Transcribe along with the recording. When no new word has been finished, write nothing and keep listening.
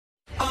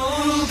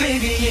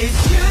Baby it's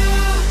you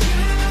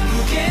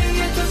無限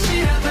へと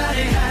散らばれ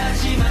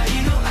始ま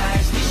りの愛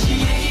にし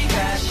え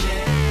がし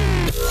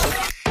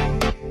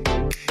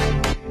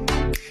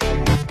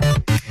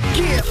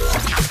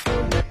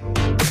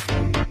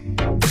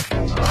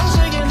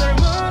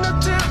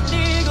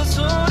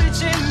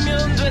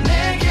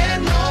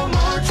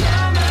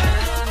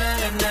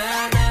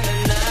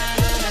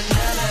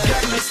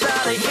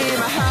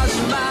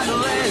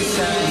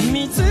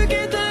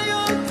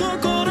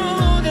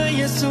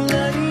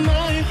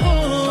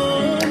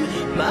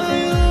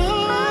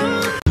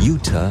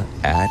Yuta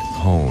at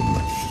home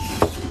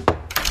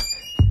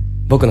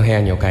僕の部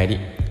屋にお帰り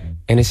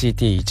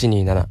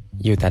NCT127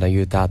 ユータの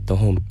ユータアット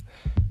ホーム。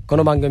こ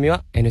の番組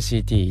は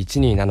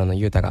NCT127 の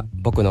ユータが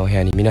僕のお部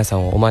屋に皆さ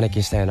んをお招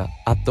きしたような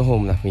アットホー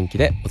ムな雰囲気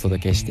でお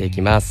届けしてい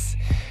きます。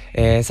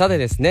さて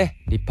ですね、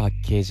リパッ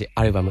ケージ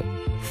アルバム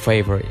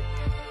Favorite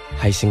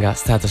配信が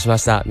スタートしま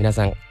した。皆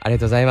さんありが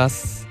とうございま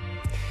す。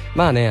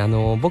まあね、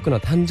僕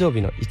の誕生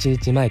日の1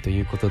日前と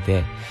いうこと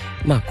で、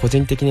まあ個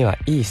人的には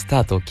いいス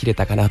タートを切れ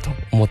たかなと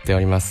思ってお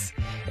ります。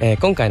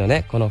今回の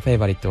ね、このフェイ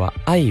バリットは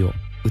愛を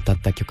歌っ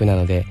た曲な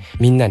ので、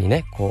みんなに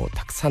ね、こう、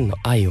たくさんの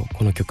愛を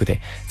この曲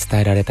で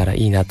伝えられたらい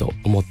いなと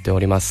思ってお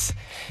ります。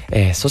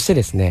そして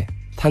ですね、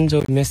誕生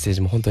日メッセー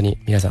ジも本当に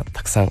皆さん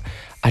たくさん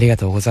ありが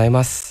とうござい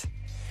ます。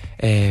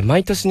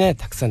毎年ね、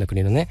たくさんの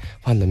国のね、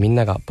ファンのみん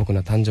なが僕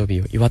の誕生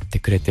日を祝って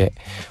くれて、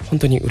本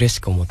当に嬉し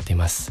く思ってい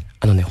ます。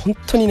本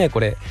当にね、こ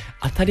れ、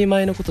当たり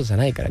前のことじゃ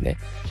ないからね。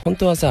本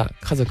当はさ、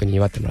家族に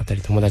祝ってもらった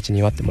り、友達に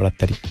祝ってもらっ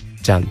たり、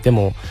じゃん。で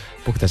も、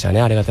僕たちは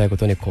ね、ありがたいこ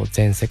とに、こう、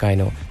全世界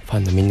のファ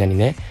ンのみんなに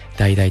ね、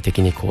大々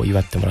的にこう、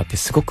祝ってもらって、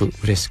すごく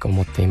嬉しく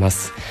思っていま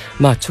す。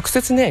まあ、直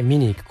接ね、見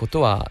に行くこ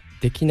とは、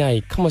できな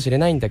いかもしれ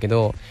ないんだけ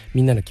ど、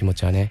みんなの気持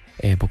ちはね、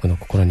僕の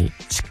心に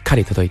しっか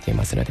り届いてい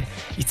ますので、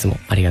いつも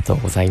ありがとう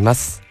ございま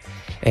す。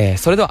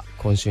それでは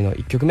今週の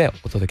1曲目を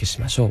お届けし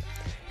ましょ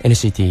う。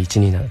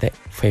NCT127 で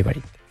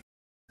Favorite。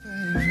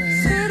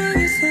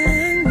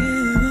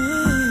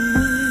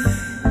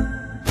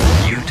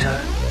 Yuta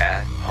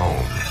at home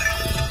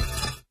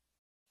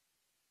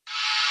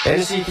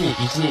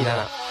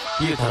NCT127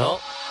 ユータの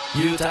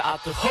ユータア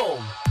ットホー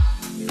ム。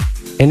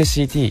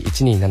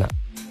 NCT127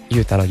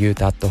 ユータのユー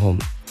タアットホーム。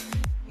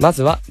ま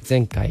ずは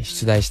前回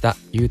出題した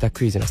ユータ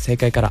クイズの正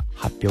解から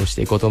発表し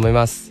ていこうと思い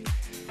ます。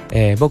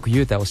僕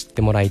ユータを知っ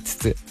てもらいつ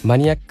つ、マ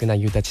ニアックな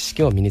ユータ知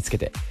識を身につけ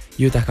て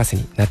ユータ博士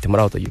になっても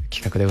らおうという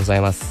企画でござ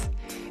います。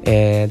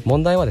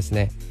問題はです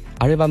ね、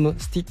アルバム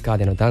スティッカー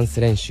でのダン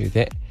ス練習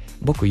で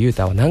僕ユー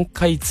タは何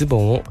回ズボ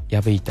ンを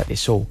破いたで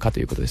しょうか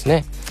ということです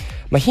ね。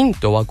まあ、ヒン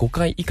トは5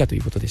回以下とい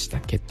うことでした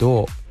け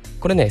ど、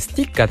これね、ス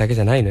ティッカーだけ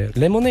じゃないのよ。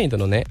レモネード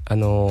のね、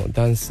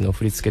ダンスの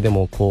振り付けで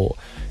もこ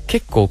う、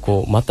結構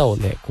こう、股を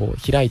ね、こ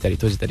う、開いたり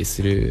閉じたり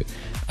する、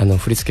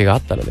振り付けがあ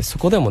ったので、そ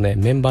こでもね、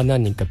メンバー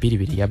何人かビリ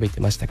ビリ破い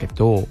てましたけ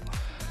ど、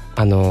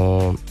な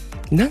ん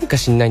か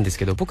知んないんです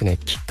けど、僕ね、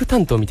キック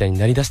担当みたいに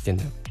なりだしてん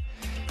のよ。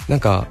なん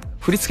か、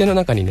振り付けの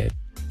中にね、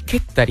蹴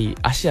ったり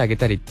足上げ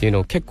たりっていうの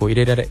を結構入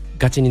れられ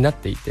がちになっ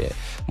ていて、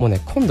もうね、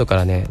今度か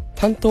らね、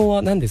担当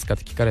は何ですかっ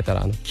て聞かれた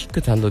ら、キッ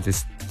ク担当で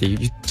すって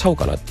言っちゃおう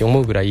かなって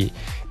思うぐらい、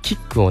キッ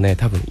クをね、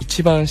多分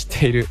一番し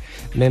ている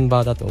メン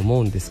バーだと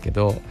思うんですけ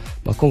ど、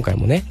まあ、今回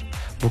もね、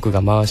僕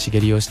が回し蹴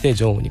りをして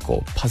ジョンに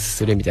こうパス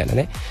するみたいな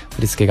ね、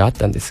振り付けがあっ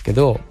たんですけ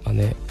ど、まあ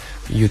ね、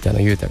ユ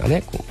ータが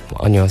ね、こ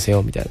う、アニョンせ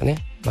よみたいな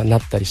ね、まあ、な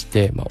ったりし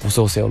て、まあ、お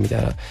そうせよみた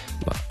いな、ま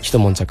あ、一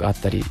悶着あっ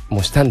たり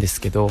もしたんです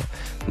けど、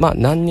まあ、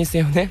何にせ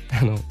よね、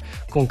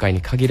今回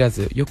に限ら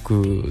ず、よ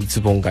く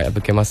ズボンが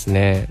破けます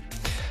ね。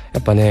や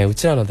っぱね、う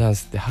ちらのダン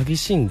スって激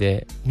しいん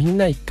で、みん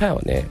な一回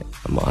はね、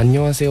アンニ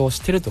ョンせよをし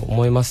てると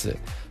思います。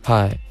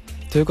はい。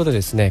ということで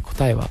ですね、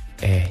答えは、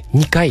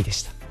2回で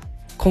した。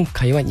今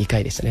回は2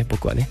回でしたね、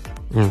僕はね。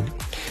うん。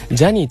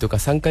ジャニーとか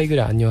3回ぐ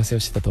らいアンニョンせよ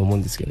してたと思う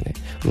んですけどね。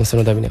もうそ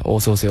の度にお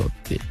そうせよっ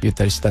て言っ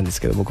たりしてたんで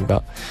すけど、僕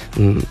が。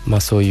うん。ま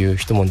あそういう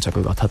一悶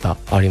着が多々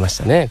ありまし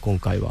たね、今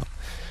回は。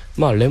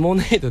まあレモ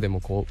ネードで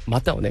もこう、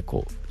股をね、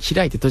こう、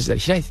開いて閉じた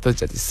り開いて閉じ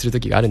たりする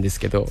時があるんです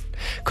けど、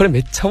これめ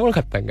っちゃおもろか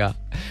ったんが、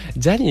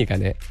ジャニーが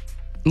ね、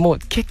もう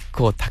結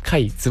構高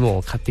いズボン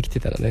を買ってきて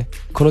たのね。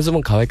このズボ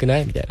ン可愛くな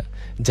いみたいな。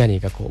ジャニ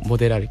ーがこうモ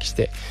デル歩きし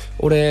て、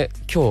俺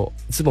今日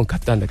ズボン買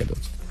ったんだけど、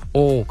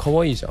おー可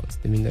愛いじゃんつっ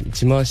てみんなに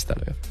自慢してた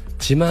のよ。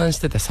自慢し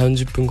てた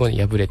30分後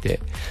に破れて、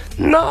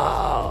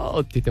ノー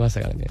って言ってまし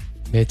たからね。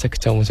めちゃく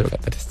ちゃ面白かっ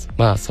たです。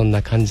まあそん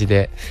な感じ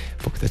で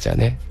僕たちは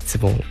ね、ズ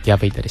ボンを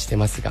破いたりして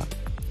ますが、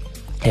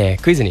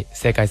クイズに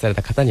正解され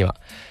た方には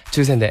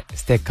抽選で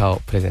ステッカー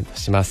をプレゼント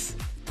します。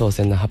当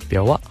選の発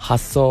表は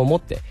発送をも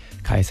って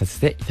返させ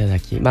ていただ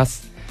きま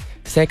す。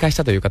正解し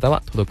たという方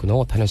は届くの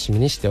を楽しみ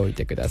にしておい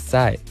てくだ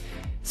さい。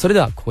それ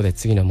ではここで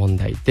次の問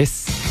題で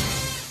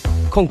す。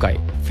今回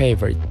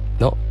Favorite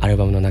のアル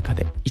バムの中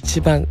で一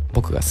番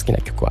僕が好きな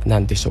曲は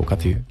何でしょうか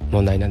という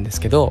問題なんで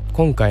すけど、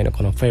今回の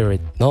この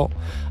Favorite の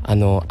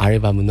アル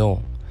バム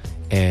の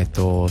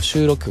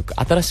収録曲、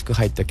新しく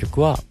入った曲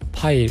は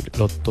パイ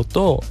ロット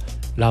と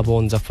Love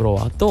on the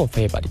Floor と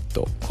Favorite、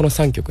 この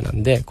3曲な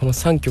んで、この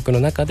3曲の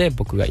中で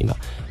僕が今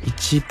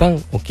一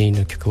番お気に入り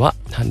の曲は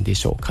何で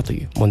しょうかと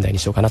いう問題に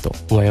しようかなと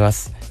思いま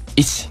す。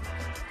1、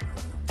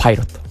パイ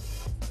ロット。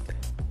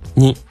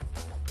2、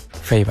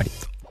Favorite。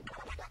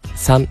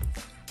3、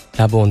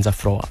Love on the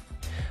Floor。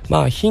 ま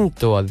あヒン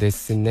トはで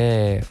す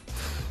ね、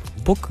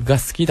僕が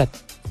好きだっ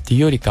ていう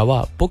よりか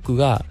は、僕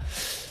が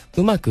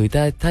うまく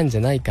歌えたんじ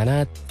ゃないか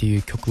なってい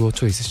う曲を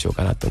チョイスしよう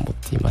かなと思っ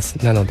ています。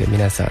なので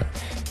皆さん、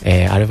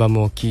アルバ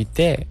ムを聴い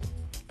て、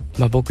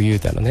僕ゆう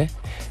たのね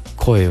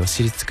声を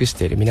知り尽くし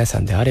ている皆さ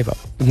んであれば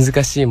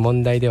難しい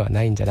問題では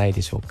ないんじゃない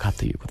でしょうか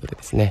ということで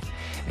ですね、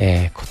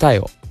答え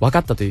を分か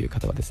ったという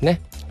方はです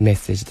ね、メッ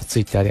セージとツ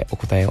イッターでお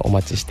答えをお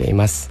待ちしてい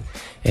ます。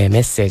メ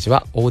ッセージ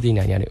は OD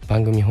内にある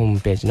番組ホーム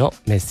ページの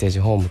メッセージ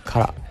ホームか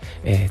ら、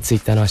ツイ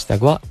ッターのハッシュタ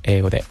グは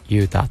英語で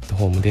ユータアット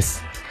ホームで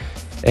す。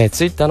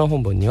ツイッターの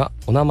本文には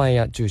お名前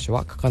や住所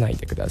は書かない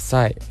でくだ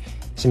さい。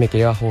締め切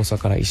りは放送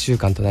から1週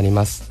間となり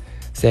ます。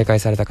正解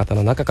された方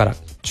の中から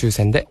抽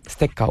選でス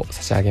テッカーを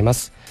差し上げま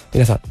す。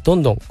皆さんど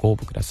んどんご応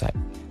募くださ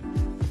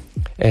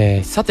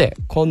い。さて、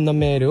こんな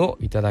メールを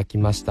いただき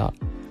ました。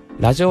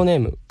ラジオネー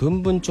ムブ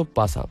ンブンチョッ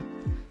パーさん。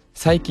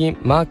最近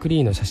マーク・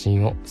リーの写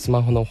真をス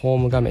マホのホー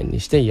ム画面に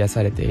して癒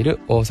されている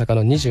大阪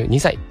の22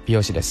歳美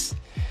容師です。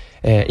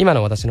今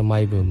の私のマ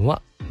イブーム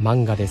は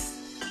漫画です。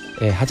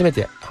初め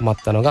てハマっ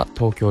たのが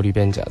東京リ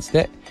ベンジャーズ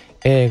で、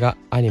映画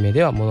アニメ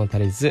では物足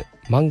りず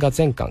漫画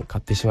全巻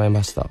買ってしまい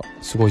ました。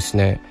すごいです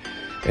ね。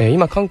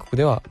今韓国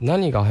では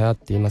何が流行っ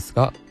ています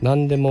か？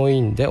何でもい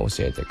いんで教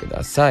えてく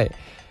ださい。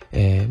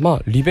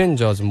リベン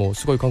ジャーズも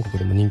すごい韓国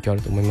でも人気あ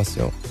ると思います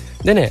よ。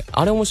でね、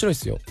あれ面白いで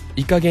すよ。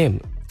イカゲ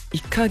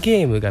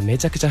ームがめ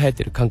ちゃくちゃ流行っ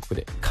てる韓国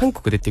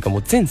でっていうかも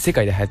う全世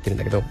界で流行ってるん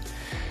だけど、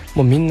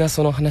もうみんな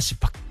その話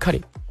ばっか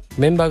り、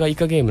メンバーがイ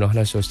カゲームの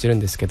話をしてるん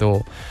ですけ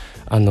ど、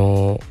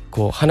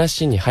こう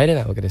話に入れ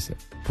ないわけですよ。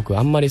僕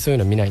あんまりそういう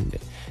の見ないん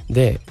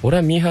で、俺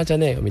はミーハーじゃ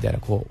ねえよみたいな、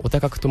こうお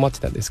高く止まって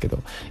たんですけ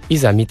ど、い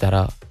ざ見た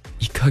ら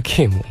イカ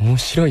ゲーム面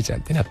白いじゃん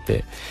ってなっ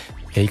て、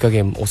イカ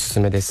ゲームおすす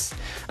めです。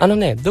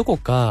どこ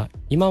か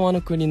今和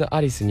の国の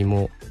アリスに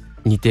も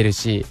似てる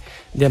し、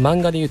で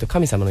漫画で言うと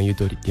神様の言う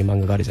通りっていう漫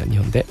画があるじゃん、日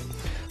本で。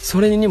そ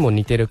れにも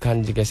似てる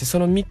感じがして、そ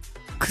のミッ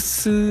ク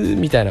ス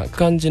みたいな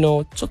感じ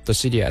のちょっと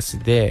シリアス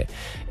で、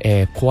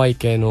怖い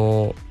系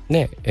の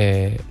ね、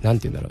なん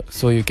て言うんだろう、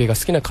そういう系が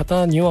好きな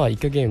方にはイ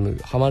カゲーム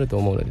ハマると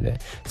思うのでね、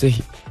ぜ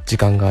ひ時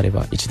間があれ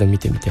ば一度見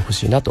てみてほ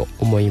しいなと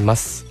思いま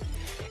す。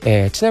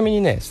ちなみ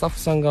にね、スタッフ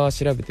さんが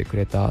調べてく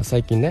れた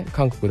最近ね、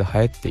韓国で流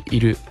行ってい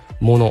る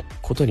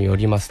ことによ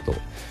りますと、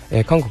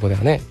韓国で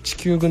はね、地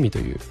球グミと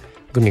いう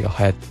グミが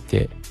流行っ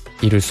て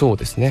いるそう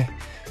ですね。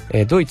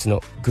ドイツ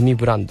のグミ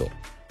ブランド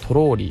ト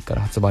ローリーか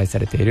ら発売さ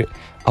れている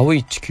青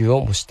い地球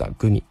を模した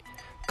グミ。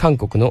韓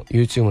国の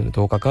YouTube の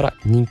動画から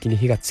人気に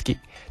火がつき、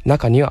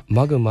中には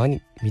マグマ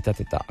に見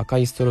立てた赤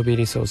いストロベ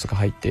リーソースが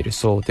入っている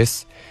そうで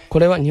す。こ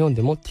れは日本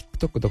でも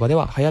TikTok とかで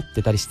は流行っ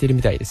てたりしてる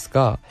みたいです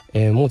が、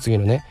もう次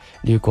のね、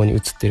流行に移っ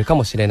てるか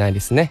もしれないで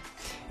すね。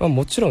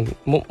もちろん知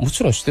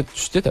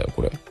ってたよ、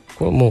これ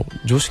もう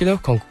常識だよ。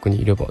韓国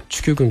にいれば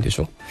地球グミでし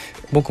ょ。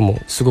僕も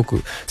すごく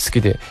好き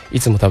でい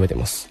つも食べて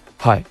ます。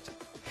はい。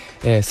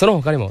その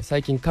他にも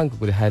最近韓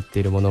国で流行って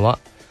いるものは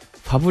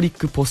ファブリッ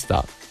クポス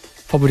タ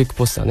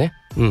ーね。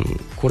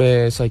こ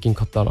れ最近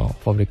買ったな。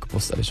ファブリックポ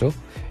スターでしょ。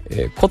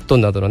コット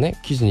ンなどのね、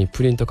生地に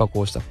プリント加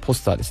工したポ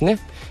スターですね。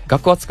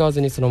額は使わ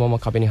ずにそのまま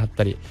壁に貼っ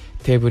たり、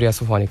テーブルや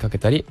ソファーにかけ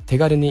たり、手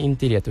軽にイン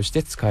テリアとし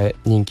て使え、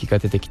人気が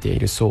出てきてい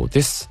るそう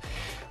です。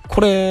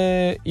こ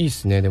れいいっ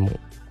すね。でも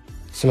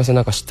すいません、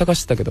なんか知ったか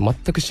知ったけど全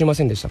く知りま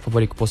せんでした。ファ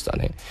ブリックポスター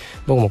ね。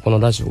僕もこの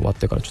ラジオ終わっ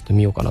てからちょっと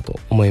見ようかなと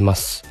思いま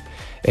す。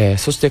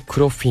そしてク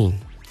ロフィ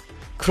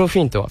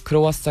ンとはク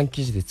ロワッサン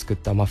生地で作っ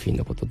たマフィン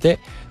のことで、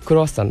ク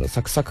ロワッサンの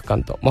サクサク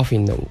感とマフィ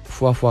ンの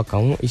ふわふわ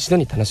感を一度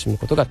に楽しむ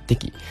ことがで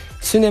き、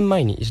数年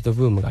前に一度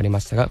ブームがありま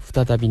したが、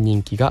再び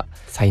人気が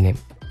再燃。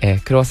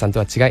クロワッサンと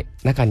は違い、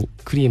中に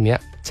クリームや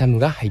ジャム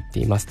が入って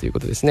いますというこ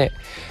とですね。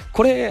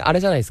これあれ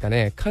じゃないですか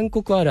ね、韓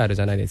国あるある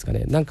じゃないですか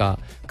ね。なんか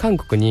韓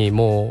国に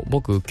もう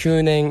僕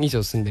9年以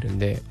上住んでるん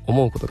で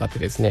思うことがあって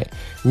ですね、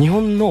日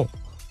本の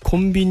コ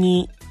ンビ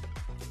ニ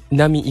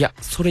並み、いや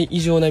それ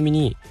以上並み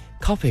に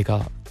カフェ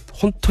が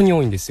本当に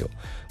多いんですよ。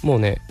もう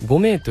ね、5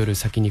メートル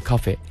先にカ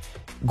フェ、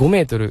5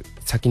メートル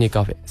先に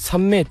カフェ、3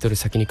メートル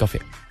先にカフ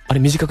ェ、あれ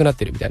短くなっ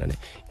てるみたいなね、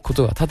こ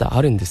とが多々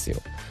あるんです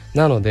よ。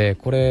なので、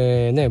こ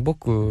れね、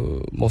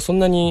僕もそん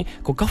なに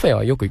こうカフェ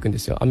はよく行くんで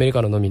すよ。アメリ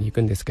カの飲みに行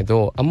くんですけ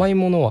ど、甘い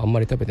ものはあんま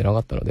り食べてなか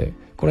ったので、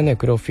これね、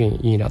クロフィ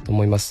ンいいなと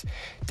思います。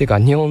てか、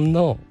日本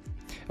の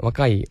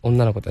若い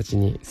女の子たち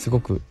にすご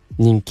く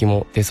人気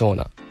も出そう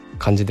な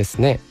感じで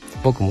すね。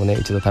僕もね、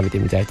一度食べて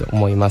みたいと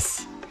思いま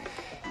す。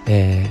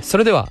そ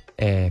れでは、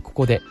こ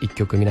こで一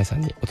曲皆さ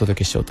んにお届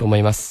けしようと思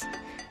います。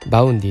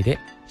バウンディで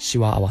シ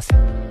ワ合わせ。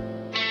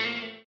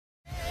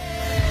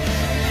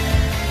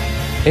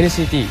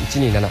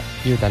 NCT127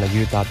 ユータの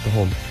ユータアット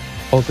ホーム、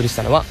お送りし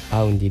たのは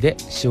バウンディで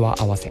シワ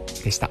合わせ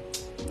でした。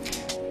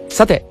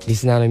さて、リ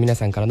スナーの皆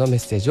さんからのメッ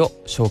セージを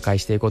紹介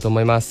していこうと思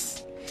いま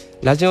す。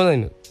ラジオネー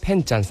ムペ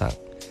ンちゃんさん。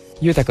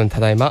ゆうたくんた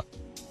だいま。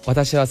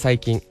私は最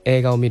近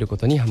映画を見るこ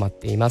とにハマっ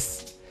ていま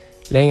す。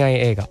恋愛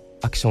映画、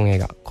アクション映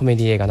画、コメ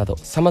ディ映画など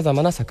様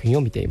々な作品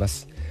を見ていま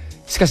す。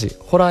しかし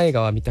ホラー映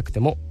画は見たくて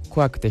も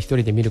怖くて一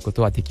人で見るこ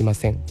とはできま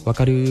せん。わ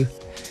かる？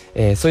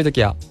そういう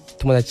時は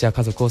友達や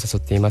家族を誘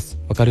っています。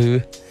わか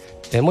る？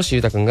もしゆ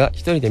うたくんが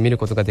一人で見る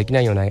ことができ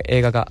ないような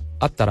映画が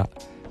あったら、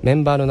メ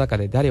ンバーの中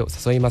で誰を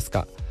誘います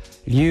か？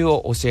理由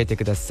を教えて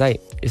ください。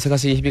忙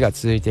しい日々が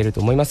続いていると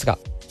思いますが、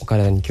お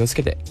体に気をつ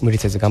けて無理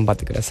せず頑張っ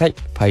てください。フ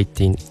ァイ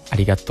ティン。あ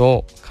りが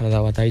とう。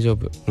体は大丈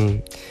夫。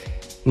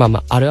ま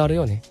ああるある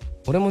よね。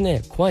俺も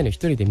ね、怖いの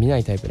一人で見な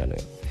いタイプなのよ。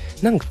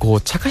なんかこ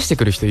う茶化して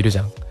くる人いるじ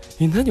ゃん。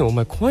何お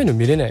前怖いの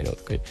見れないの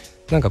とか、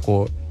なんか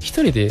こう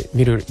一人で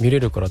見れ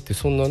るからって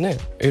そんなね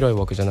偉い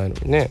わけじゃないの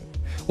にね。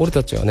俺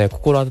たちはね、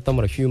心温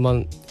まるヒューマ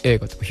ン映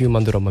画とかヒュー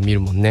マンドラマ見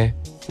るもんね。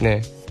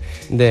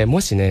で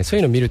もしね、そう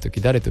いうの見ると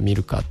き誰と見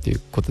るかってい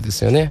うことで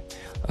すよね。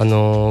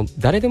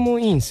誰でも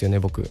いいんですよね。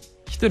僕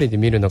一人で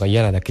見るのが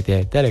嫌なだけ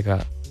で、誰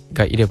か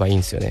がいればいいん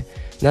ですよね。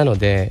なの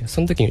で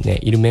その時にね、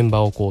いるメン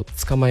バーをこ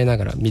う捕まえな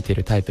がら見て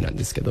るタイプなん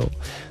ですけど、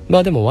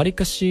でもわり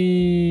か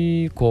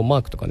しこうマ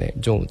ークとかね、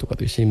ジョンとか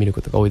と一緒に見る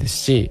ことが多いです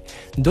し、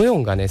ドヨ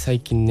ンがね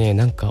最近ね、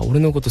なんか俺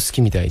のこと好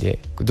きみたいで、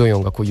ドヨ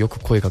ンがこうよく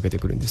声かけて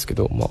くるんですけ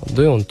ど、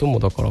ドヨンとも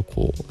だから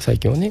こう最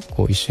近はね、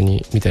こう一緒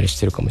に見たりし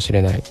てるかもし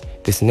れない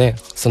ですね。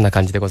そんな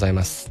感じでござい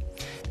ます。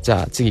じ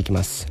ゃあ次行き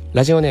ます。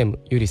ラジオネーム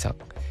ゆりさん。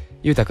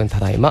ゆうたくん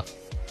ただいま。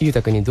ゆう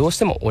たくんにどうし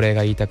てもお礼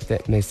が言いたく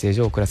てメッセー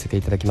ジを送らせて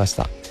いただきまし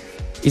た。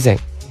以前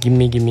ギン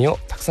ミギンミを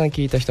たくさん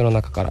聞いた人の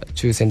中から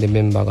抽選で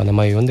メンバーが名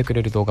前を呼んでく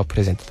れる動画プ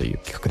レゼントという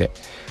企画で、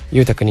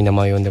ゆうたくんに名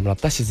前を呼んでもらっ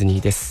たしずに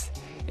ーです。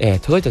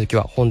届いた時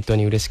は本当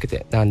に嬉しく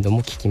て何度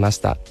も聞きまし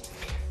た。あ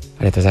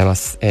りがとうございま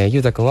す。ゆ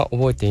うたくんは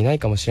覚えていない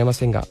かもしれま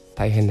せんが、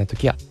大変な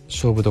時や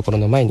勝負どころ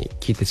の前に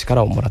聞いて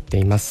力をもらって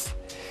います。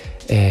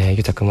ゆ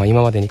うたくんは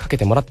今までにかけ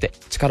てもらって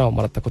力を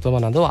もらった言葉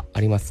などは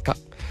ありますか？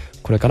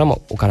これから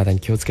もお体に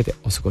気をつけて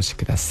お過ごし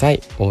くださ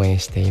い。応援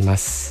していま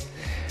す。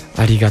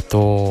ありが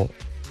とう。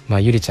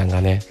ゆりちゃん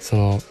がね、そ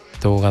の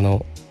動画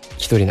の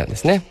一人なんで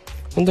すね。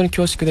本当に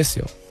恐縮です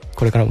よ。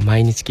これからも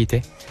毎日聞いて。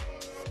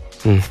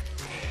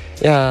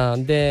いや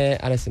ー、で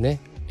あれですね、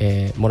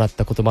もらっ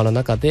た言葉の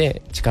中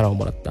で力を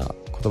もらった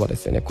言葉で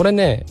すよね。これ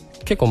ね、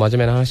結構真面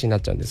目な話にな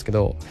っちゃうんですけ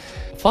ど、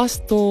ファー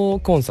スト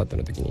コンサート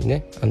の時に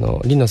ね、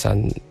りのさ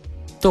ん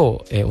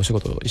と、お仕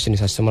事を一緒に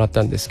させてもらっ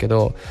たんですけ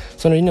ど、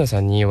そのりの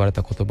さんに言われ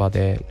た言葉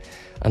で、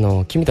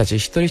君たち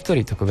一人一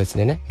人特別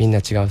でね、みんな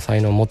違う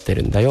才能を持って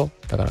るんだよ。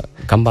だから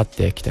頑張っ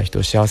てきた人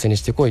を幸せに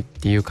してこいっ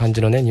ていう感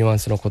じのね、ニュアン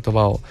スの言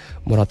葉を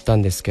もらった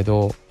んですけ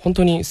ど、本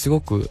当にす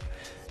ごく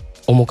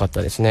重かっ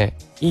たですね。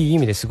いい意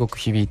味ですごく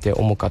響いて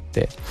重かっ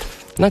て、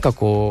なんか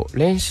こう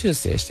練習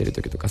生してる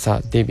時とか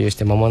さ、デビューし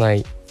て間もな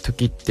い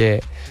時っ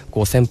て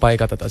こう先輩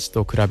方たち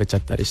と比べちゃっ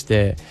たりし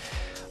て、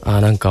な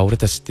んか俺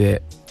たちっ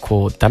て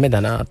こうダメ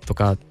だなと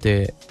かっ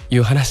てい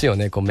う話を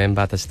ね、こうメン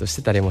バーたちとし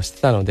てたりもして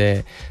たの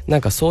で、な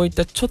んかそういっ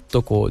たちょっ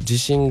とこう自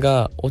信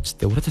が落ち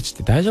て、俺たちっ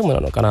て大丈夫な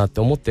のかなっ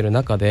て思ってる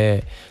中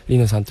でり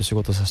のさんと仕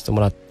事させても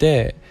らっ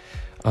て、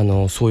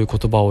そういう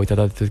言葉をいた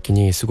だいた時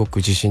にすごく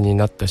自信に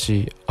なった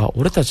し、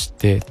俺たちっ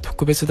て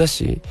特別だ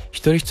し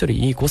一人一人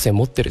いい個性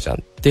持ってるじゃんっ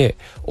て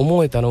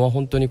思えたのは、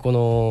本当にこ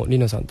のり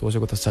のさんとお仕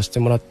事させて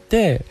もらっ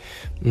て、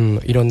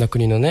いろんな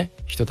国のね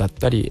人だっ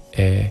たり、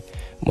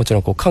もちろ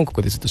んこう韓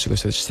国でずっと仕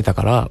事してた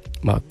から、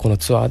この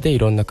ツアーでい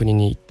ろんな国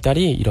に行った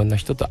りいろんな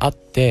人と会っ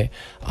て、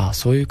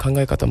そういう考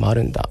え方もあ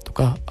るんだと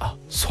か、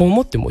そう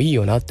思ってもいい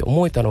よなって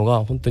思えたの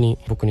が、本当に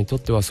僕にとっ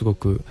てはすご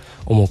く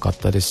重かっ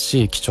たです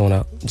し、貴重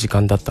な時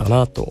間だった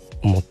なと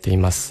思ってい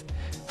ます。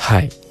は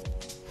い、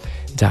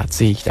じゃあ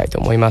次行きたいと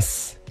思いま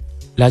す。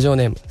ラジオ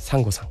ネームサ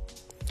ンゴさん。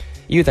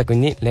ゆうたく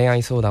んに恋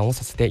愛相談を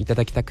させていた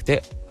だきたく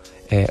て、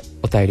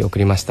お便り送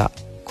りました。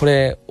こ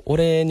れ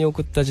俺に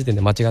送った時点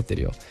で間違って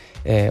るよ。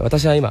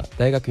私は今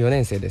大学4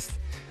年生です。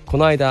こ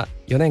の間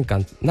4年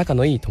間仲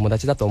のいい友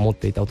達だと思っ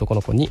ていた男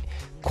の子に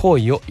好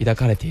意を抱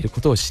かれている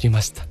ことを知り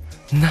ました。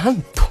な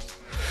んと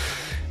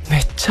め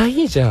っちゃ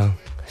いいじゃん。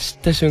知っ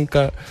た瞬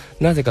間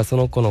なぜかそ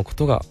の子のこ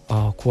とが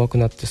怖く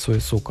なって、そ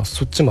うか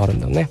そっちもあるん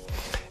だね。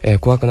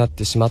怖くなっ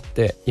てしまっ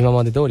て、今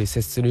まで通り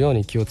接するよう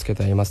に気をつけ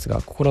ています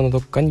が、心のど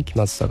こかに気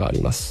まずさがあ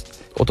りま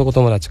す。男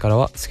友達から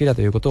は好きだ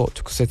ということを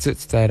直接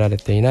伝えられ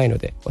ていないの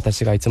で、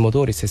私がいつも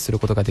通り接する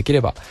ことができ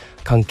れば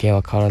関係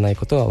は変わらない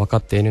ことは分か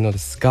っているので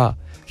すが、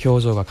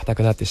表情が硬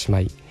くなってしま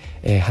い、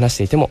話し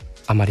ていても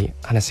あまり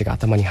話が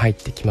頭に入っ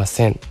てきま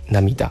せん。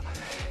涙。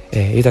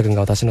ゆうたくん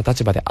が私の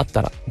立場であっ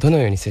たらどの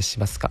ように接し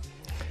ますか？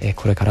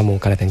これからもお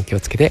体に気を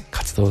つけて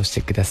活動し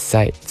てくだ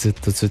さい。ず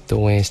っ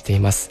と応援してい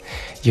ます。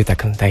ゆうた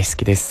くん大好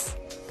きです。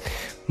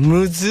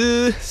むず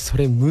ー、そ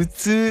れむ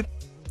ずーっ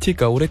ていう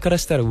か、俺から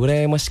したら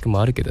羨ましく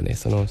もあるけどね、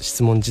その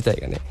質問自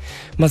体がね。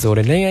まず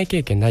俺恋愛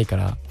経験ないか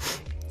ら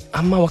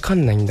あんま分か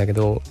んないんだけ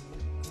ど、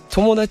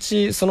そ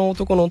の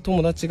男の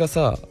友達が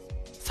さ、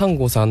サン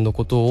ゴさんの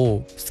こと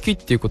を好きっ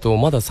ていうことを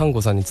まだサン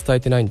ゴさんに伝え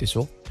てないんでし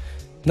ょ？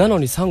なの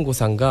にサンゴ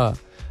さんが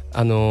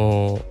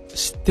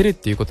知ってるっ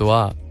ていうこと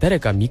は誰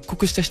か密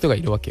告した人が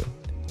いるわけよ。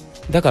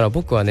だから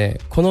僕はね、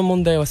この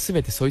問題は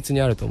全てそいつ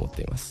にあると思っ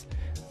ています。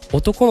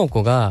男の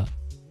子が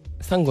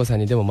サンゴさん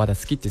にでもまだ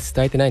好きって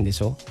伝えてないんで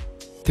しょ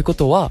ってこ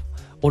とは、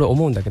俺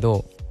思うんだけ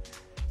ど、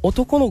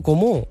男の子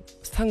も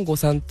サンゴ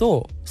さん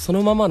とそ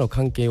のままの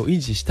関係を維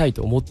持したい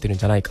と思ってるん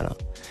じゃないかな。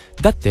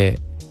だって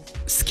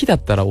好きだっ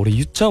たら俺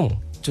言っちゃうも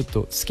ん。ちょっ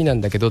と好きな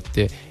んだけどっ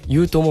て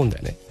言うと思うんだ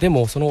よね。で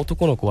もその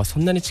男の子はそ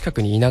んなに近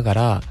くにいなが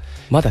ら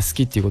まだ好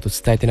きっていうことを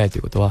伝えてないとい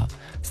うことは、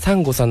サ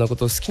ンゴさんのこ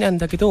とを好きなん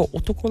だけど、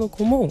男の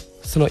子も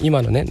その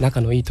今のね、仲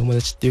のいい友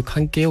達っていう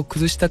関係を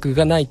崩したく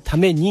がないた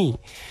めに、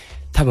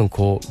多分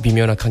こう微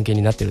妙な関係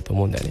になってると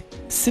思うんだよね。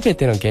全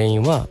ての原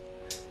因は、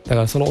だ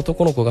からその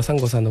男の子がサン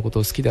ゴさんのこと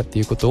を好きだって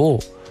いうことを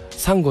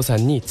サンゴさ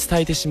んに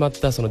伝えてしまっ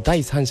たその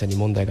第三者に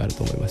問題がある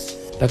と思います。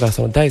だから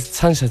その第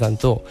三者さん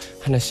と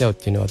話し合うっ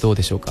ていうのはどう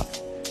でしょうか。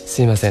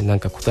すいません、なん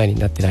か答えに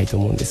なってないと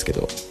思うんですけ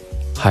ど、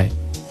はい。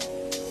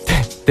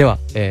では、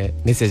メ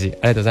ッセージあり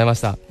がとうございま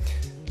した。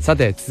さ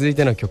て続い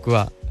ての曲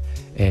は、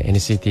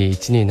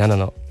NCT127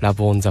 の Love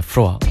on the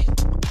Floor。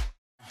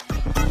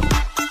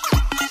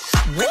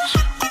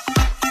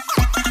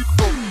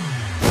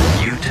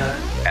 Yuta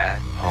at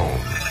home.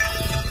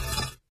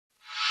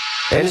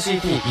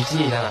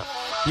 NCT127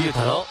 ゆう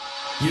たの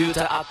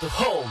Yuta at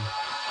home。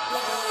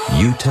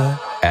 Yuta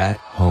at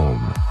home.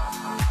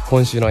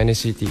 今週の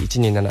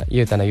NCT127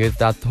 ゆうたの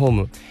Yuta at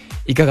home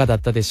いかがだっ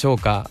たでしょう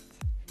か。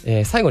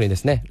最後にで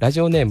すね、ラジ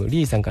オネーム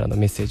リーさんからの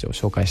メッセージを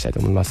紹介したいと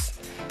思います。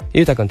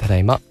ゆうたくんただ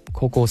いま、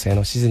高校生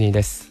のシズニー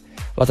です。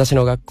私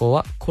の学校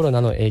はコロ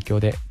ナの影響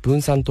で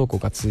分散登校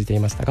が続いてい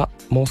ましたが、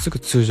もうすぐ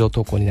通常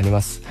登校になり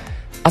ます。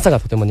朝が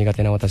とても苦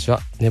手な私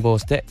は寝坊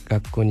して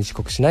学校に遅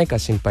刻しないか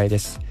心配で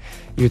す。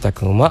ゆうた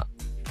くんは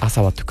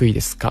朝は得意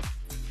ですか？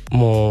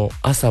もう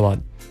朝は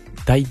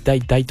大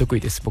得意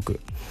です。僕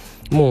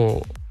も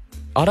う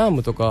アラー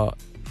ムとか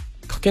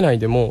かけない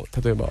でも、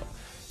例えば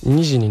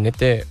2時に寝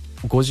て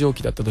5時起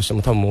きだったとして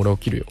も多分俺起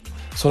きるよ。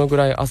そのぐ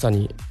らい朝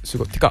にす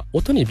ごい、てか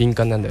音に敏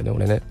感なんだよね、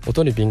俺ね。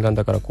音に敏感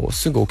だからこう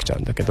すぐ起きちゃう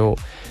んだけど、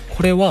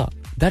これは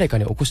誰か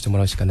に起こしても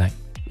らうしかない。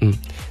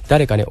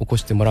誰かに起こ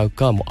してもらう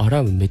か、もうア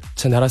ラームめっ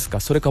ちゃ鳴らす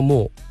か、それか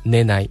もう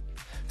寝ない。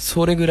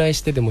それぐらい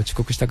してでも遅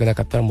刻したくな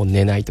かったらもう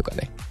寝ないとか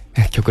ね。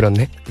極論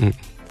ね。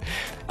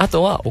あ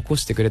とは起こ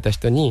してくれた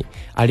人に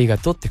ありが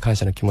とうって感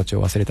謝の気持ち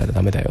を忘れたら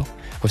ダメだよ。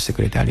起こして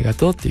くれてありが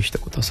とうっていう一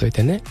言添え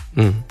てね。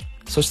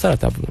そしたら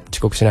多分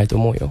遅刻しないと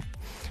思うよ。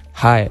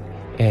はい。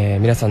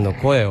皆さんの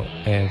声を、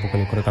僕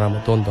にこれから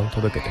もどんどん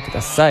届けてく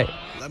ださい。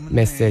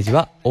メッセージ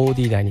は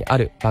OD 内にあ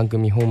る番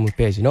組ホーム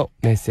ページの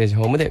メッセージ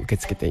ホームで受け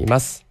付けていま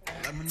す。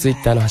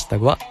Twitter のハッシュタ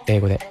グは英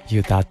語で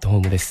Yuta at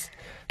home です。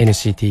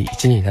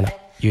NCT127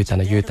 Yuta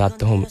のYuta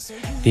at home。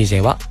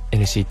 DJ は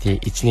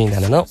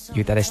NCT127 の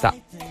Yutaでした。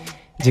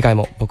次回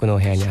も僕のお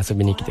部屋に遊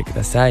びに来てく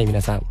ださい。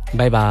皆さん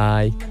バイ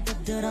バイ。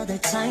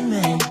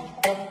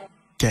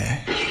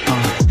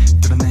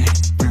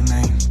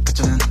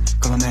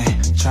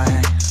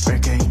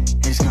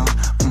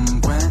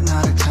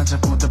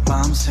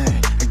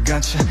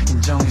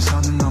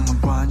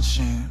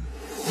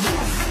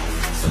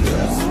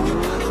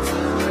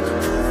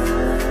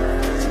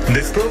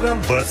This program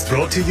was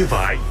brought to you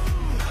by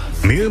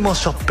Milmo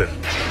Shop.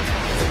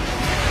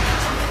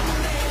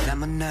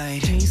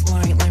 Lemonade tastes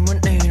like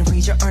lemonade.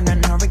 Reach out on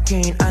an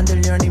hurricane.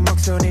 안들려니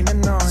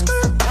목소리는 noise.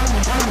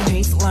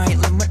 Tastes like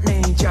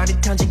lemonade.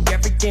 짜릿한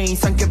every day.